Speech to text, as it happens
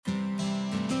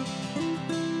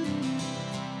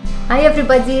Hi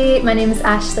everybody, my name is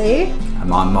Ashley.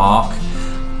 And I'm Mark,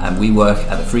 and we work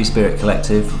at the Free Spirit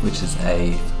Collective, which is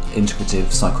a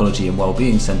integrative psychology and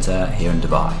wellbeing centre here in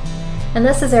Dubai. And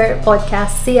this is our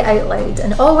podcast, Say It Out Loud,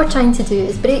 and all we're trying to do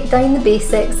is break down the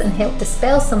basics and help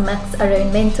dispel some myths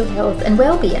around mental health and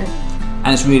wellbeing. And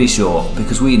it's really short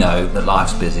because we know that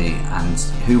life's busy and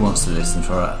who wants to listen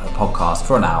for a podcast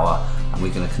for an hour, and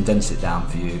we're going to condense it down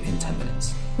for you in 10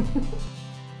 minutes.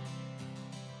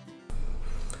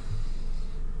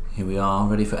 Here we are,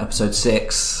 ready for episode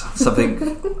 6.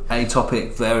 A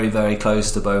topic very, very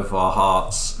close to both our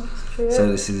hearts. That's true. So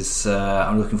this is,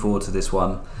 I'm looking forward to this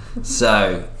one.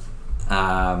 So,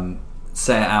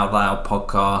 Say It Out Loud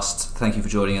podcast. Thank you for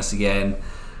joining us again.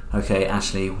 Okay,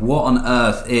 Ashley, what on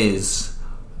earth is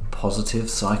positive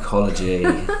psychology?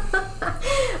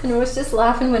 And I was just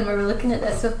laughing when we were looking at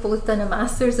this. We've both done a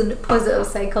master's in positive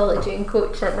psychology and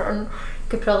coaching, and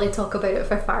could probably talk about it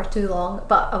for far too long,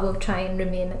 but I will try and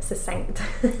remain succinct.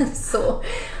 So,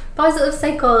 positive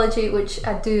psychology, which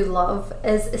I do love,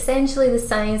 is essentially the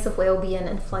science of well-being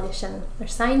and flourishing.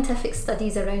 There's scientific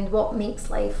studies around what makes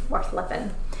life worth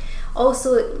living.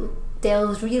 Also, it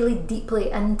delves really deeply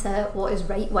into what is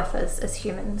right with us as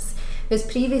humans.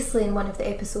 Because previously in one of the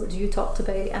episodes you talked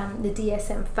about the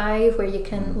DSM-5, where you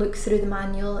can look through the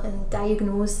manual and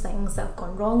diagnose things that have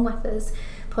gone wrong with us.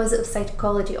 Positive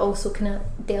psychology also kind of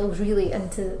delves really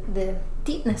into the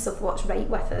deepness of what's right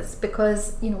with us,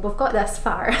 because we've got this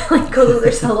far. Like, although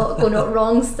there's a lot going on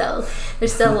wrong still,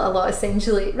 there's still a lot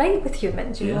essentially right with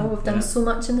humans. We've done so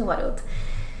much in the world.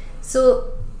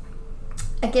 So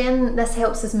again, this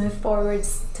helps us move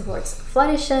forwards towards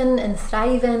flourishing and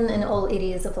thriving in all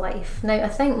areas of life. Now, I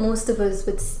think most of us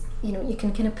would, you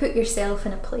can kind of put yourself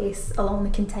in a place along the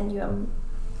continuum.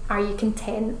 Are you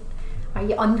content? Are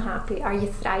you unhappy? Are you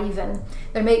thriving?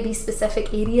 There might be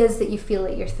specific areas that you feel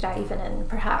like you're thriving in.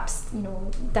 Perhaps,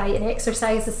 diet and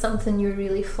exercise is something you're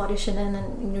really flourishing in,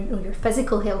 and your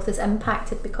physical health is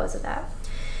impacted because of that.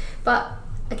 But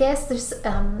I guess there's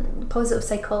positive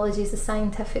psychology is the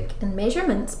scientific and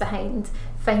measurements behind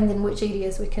finding which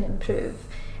areas we can improve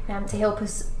to help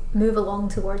us move along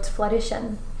towards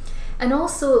flourishing. And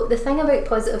also, the thing about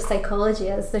positive psychology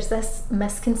is there's this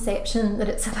misconception that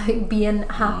it's about being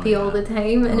happy all the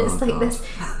time, and it's like this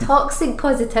toxic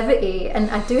positivity. And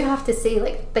I do have to say,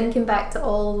 like, thinking back to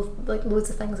all, like,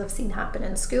 loads of things I've seen happen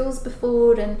in schools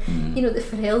before, and the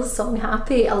Pharrell's song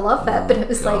Happy, I love it, but it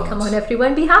was like, come on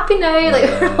everyone, be happy now,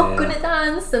 we're all going to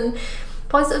dance. And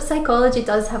positive psychology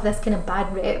does have this kind of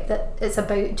bad rep that it's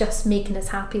about just making us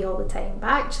happy all the time, but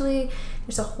actually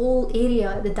there's a whole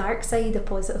area, the dark side of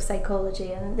positive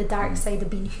psychology and the dark side of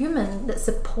being human, that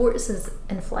supports us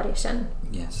in flourishing.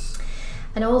 Yes.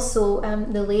 And also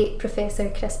the late Professor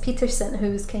Chris Peterson,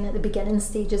 who was kind of at the beginning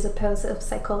stages of positive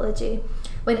psychology,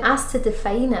 when asked to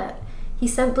define it, he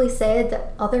simply said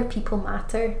that other people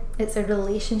matter. It's our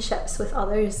relationships with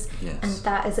others, and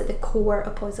that is at the core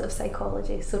of positive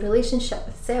psychology. So relationship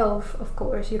with self, of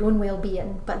course, your own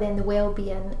well-being, but then the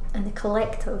well-being and the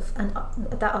collective, and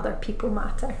that other people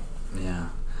matter. Yeah,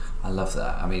 I love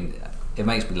that. I mean, it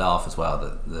makes me laugh as well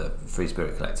that the Free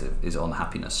Spirit Collective is on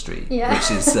Happiness Street,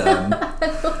 which is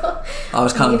I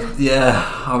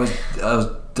was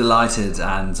delighted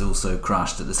and also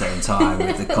crushed at the same time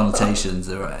with the connotations.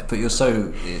 But you're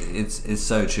so, it's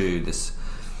so true. This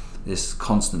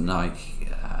constant, like,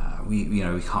 we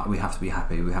have to be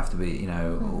happy. We have to be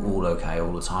all okay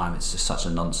all the time. It's just such a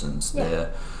nonsense. Yeah.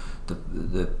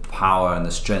 The power and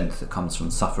the strength that comes from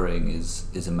suffering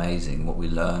is amazing. What we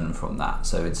learn from that.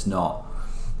 So it's not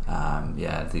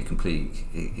the complete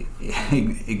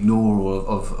ignoral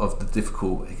of the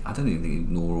difficult. I don't even think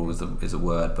ignoral is a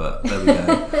word, but there we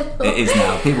go. It is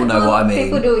now. People know what I mean.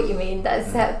 People know what you mean.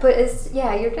 That's it. But it's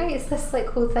you're right. It's this like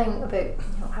whole thing about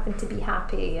having to be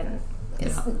happy, and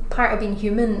it's part of being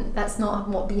human. That's not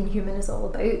what being human is all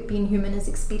about. Being human is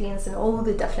experiencing all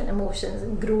the different emotions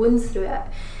and growing through it.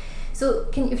 So,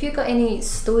 if you've got any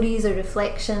stories or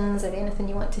reflections or anything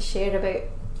you want to share about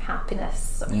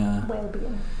happiness or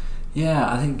well-being? Yeah,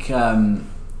 I think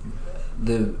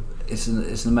it's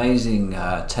an amazing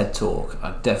TED Talk.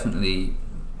 I definitely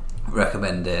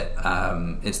recommend it.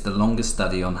 It's the longest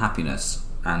study on happiness,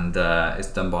 and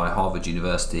it's done by Harvard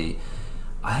University.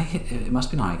 I think it must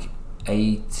be like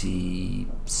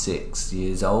 86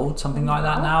 years old, something like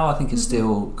that now. I think it's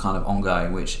still kind of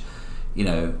ongoing, which,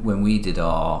 when we did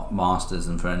our masters,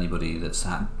 and for anybody that's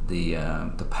had the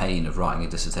pain of writing a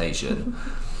dissertation,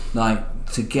 like,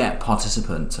 to get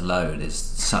participants alone is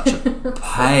such a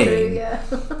pain.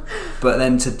 But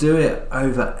then to do it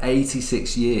over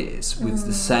 86 years with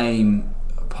the same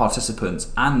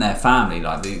participants and their family.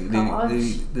 Like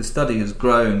the study has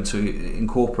grown to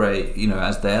incorporate,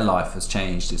 as their life has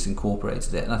changed, it's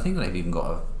incorporated it, and I think they've even got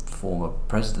a former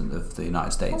president of the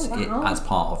United States as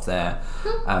part of their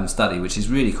study, which is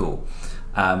really cool.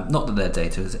 Not that their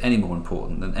data is any more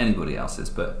important than anybody else's,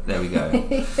 but there we go.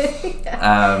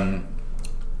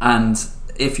 And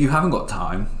if you haven't got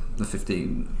time, the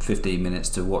 15 minutes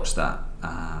to watch that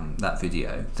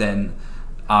video, then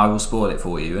I will spoil it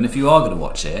for you. And if you are going to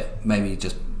watch it, maybe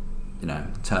just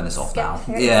turn this off now.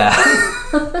 Yeah.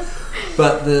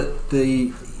 But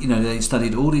they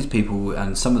studied all these people,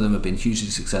 and some of them have been hugely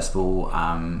successful,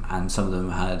 and some of them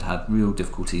had real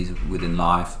difficulties within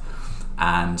life,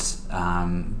 and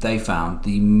they found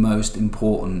the most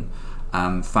important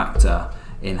factor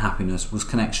in happiness was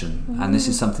connection. And this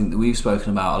is something that we've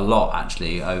spoken about a lot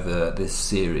actually over this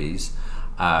series,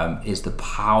 is the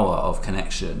power of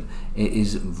connection. It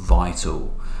is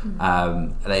vital.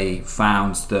 They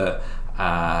found that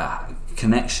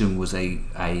connection was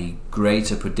a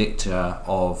greater predictor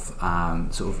of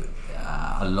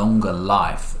a longer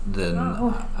life than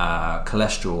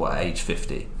cholesterol at age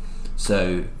 50.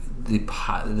 So the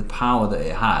power that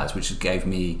it has, which gave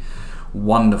me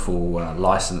wonderful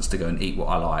license to go and eat what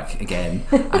I like again,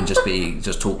 and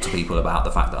just talk to people about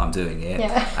the fact that I'm doing it.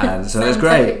 And so it's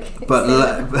great. But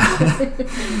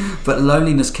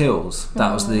loneliness kills.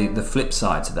 That was the flip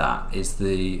side to that. Is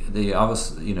the other,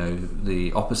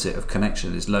 the opposite of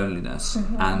connection is loneliness.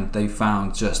 And they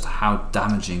found just how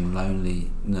damaging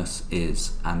loneliness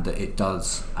is, and that it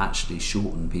does actually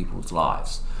shorten people's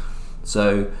lives.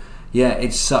 So yeah,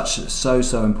 it's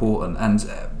so important. And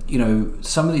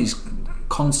some of these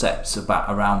concepts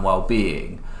around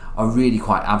well-being are really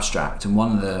quite abstract, and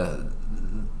one of the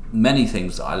many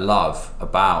things that I love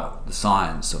about the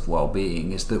science of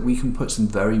well-being is that we can put some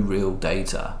very real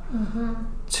data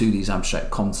to these abstract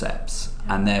concepts,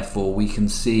 and therefore we can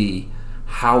see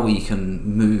how we can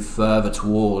move further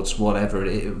towards whatever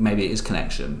maybe it is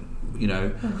connection,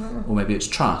 or maybe it's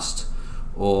trust,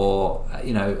 or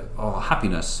or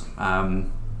happiness.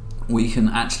 We can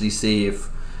actually see if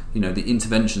the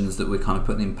interventions that we're kind of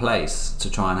putting in place to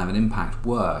try and have an impact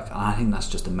work. And I think that's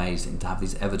just amazing. To have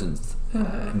these evidence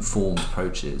informed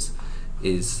approaches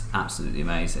is absolutely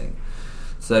amazing.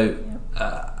 So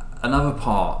another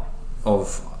part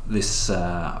of this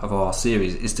of our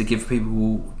series is to give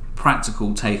people practical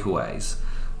takeaways.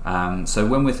 So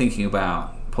when we're thinking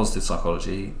about positive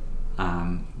psychology,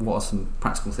 what are some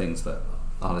practical things that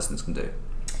our listeners can do?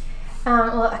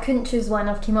 Well, I couldn't choose one.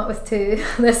 I've came up with two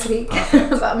this week,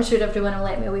 but I'm sure everyone will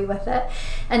let me away with it.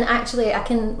 And actually, I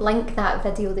can link that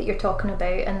video that you're talking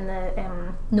about in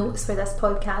the notes for this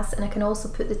podcast, and I can also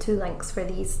put the 2 links for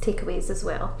these takeaways as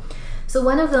well. So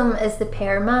one of them is the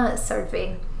PERMA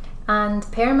survey, and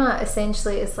PERMA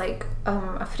essentially is like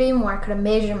a framework or a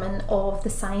measurement of the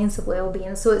science of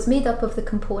well-being. So it's made up of the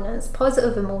components: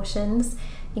 positive emotions,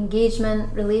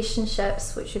 engagement,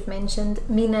 relationships, which you've mentioned,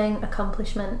 meaning,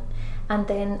 accomplishment, and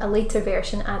then a later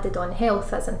version added on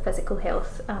health, as in physical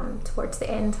health, towards the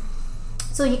end.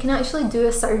 So you can actually do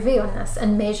a survey on this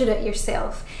and measure it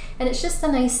yourself, and it's just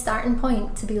a nice starting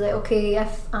point to be like, okay,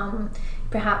 if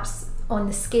perhaps on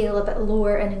the scale a bit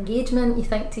lower in engagement, you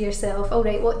think to yourself, all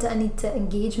right, what do I need to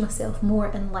engage myself more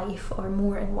in life or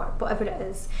more in work, whatever it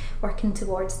is, working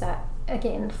towards that,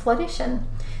 again, flourishing.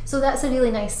 So that's a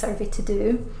really nice survey to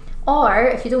do. Or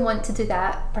if you don't want to do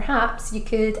that, perhaps you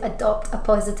could adopt a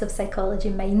positive psychology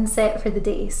mindset for the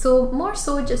day. So more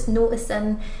so just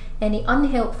noticing any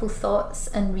unhelpful thoughts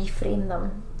and reframe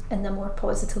them in a more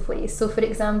positive way. So for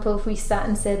example, if we sat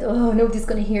and said, oh, nobody's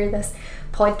going to hear this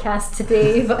podcast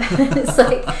today, but it's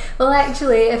like, well,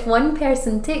 actually, if one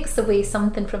person takes away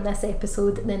something from this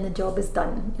episode, then the job is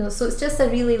done. So it's just a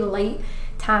really light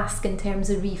task in terms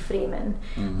of reframing.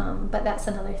 But that's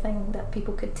another thing that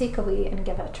people could take away and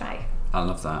give it a try. I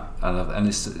love that. And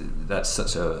that's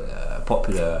such a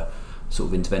popular sort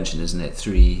of intervention, isn't it?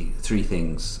 Three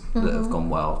things that have gone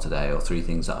well today, or 3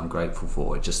 things that I'm grateful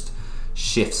for. It just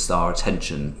shifts our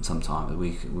attention sometimes.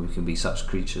 We can be such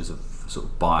creatures of sort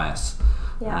of bias,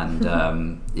 and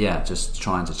just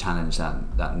trying to challenge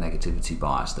that negativity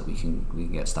bias that we can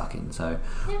get stuck in. So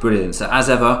brilliant. So as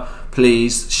ever,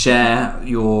 please share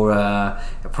your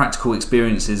practical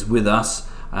experiences with us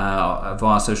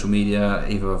via social media,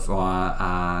 either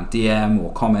via DM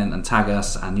or comment, and tag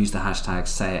us and use the hashtag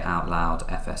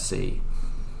SayItOutLoudFSC.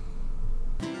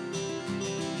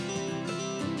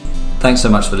 Thanks so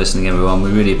much for listening, everyone. We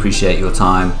really appreciate your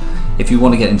time. If you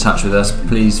want to get in touch with us,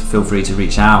 please feel free to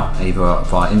reach out either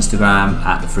via Instagram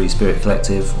at The Free Spirit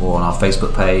Collective, or on our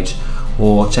Facebook page,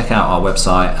 or check out our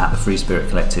website at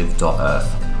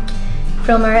thefreespiritcollective.earth.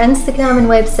 From our Instagram and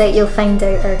website, you'll find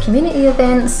out our community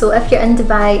events. So if you're in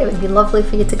Dubai, it would be lovely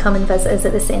for you to come and visit us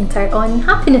at the centre on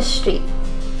Happiness Street.